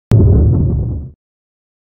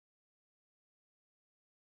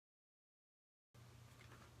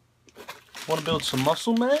Want to build some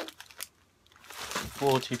muscle, man?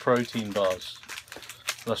 40 protein bars.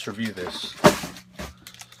 Let's review this.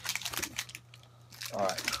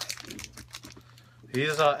 Alright.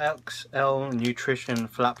 These are XL Nutrition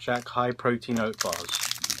Flapjack High Protein Oat Bars.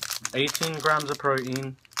 18 grams of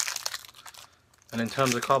protein. And in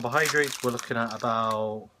terms of carbohydrates, we're looking at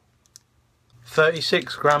about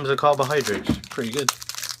 36 grams of carbohydrates. Pretty good.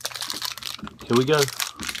 Here we go.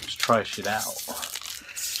 Let's try shit out.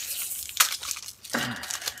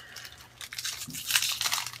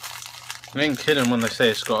 I ain't kidding when they say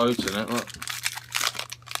it's got oats in it. Look.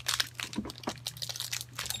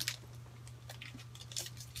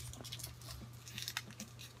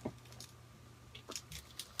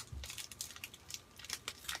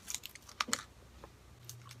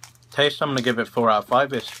 Taste, I'm going to give it 4 out of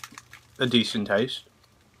 5. It's a decent taste.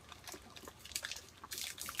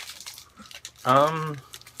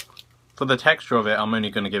 For the texture of it, I'm only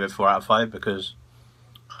going to give it 4 out of 5 because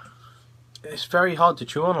it's very hard to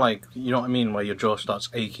chew on, like, you know what I mean, where your jaw starts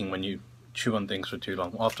aching when you chew on things for too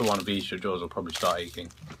long. After one of these, your jaws will probably start aching.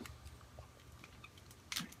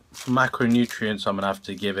 For macronutrients, I'm going to have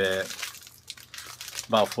to give it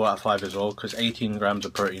about 4 out of 5 as well, because 18 grams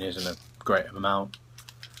of protein isn't a great amount.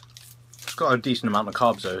 It's got a decent amount of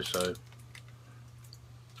carbs though, so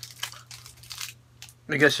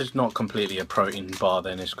I guess it's not completely a protein bar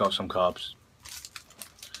then, it's got some carbs.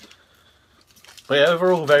 But yeah,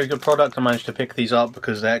 overall very good product. I managed to pick these up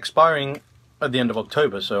because they're expiring at the end of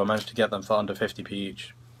October, so I managed to get them for under 50p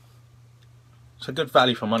each. It's a good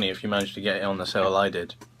value for money if you manage to get it on the sale I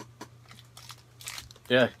did.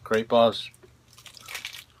 Yeah, great bars.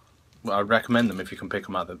 Well, I'd recommend them if you can pick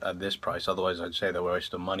them up at this price, otherwise I'd say they're a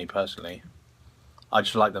waste of money personally. I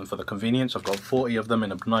just like them for the convenience. I've got 40 of them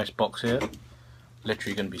in a nice box here.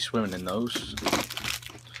 Literally going to be swimming in those.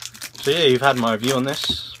 So yeah, you've had my review on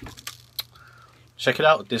this. Check it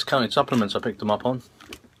out, discounted supplements I picked them up on.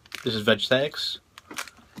 This is Vegthetics.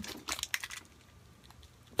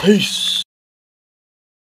 Peace!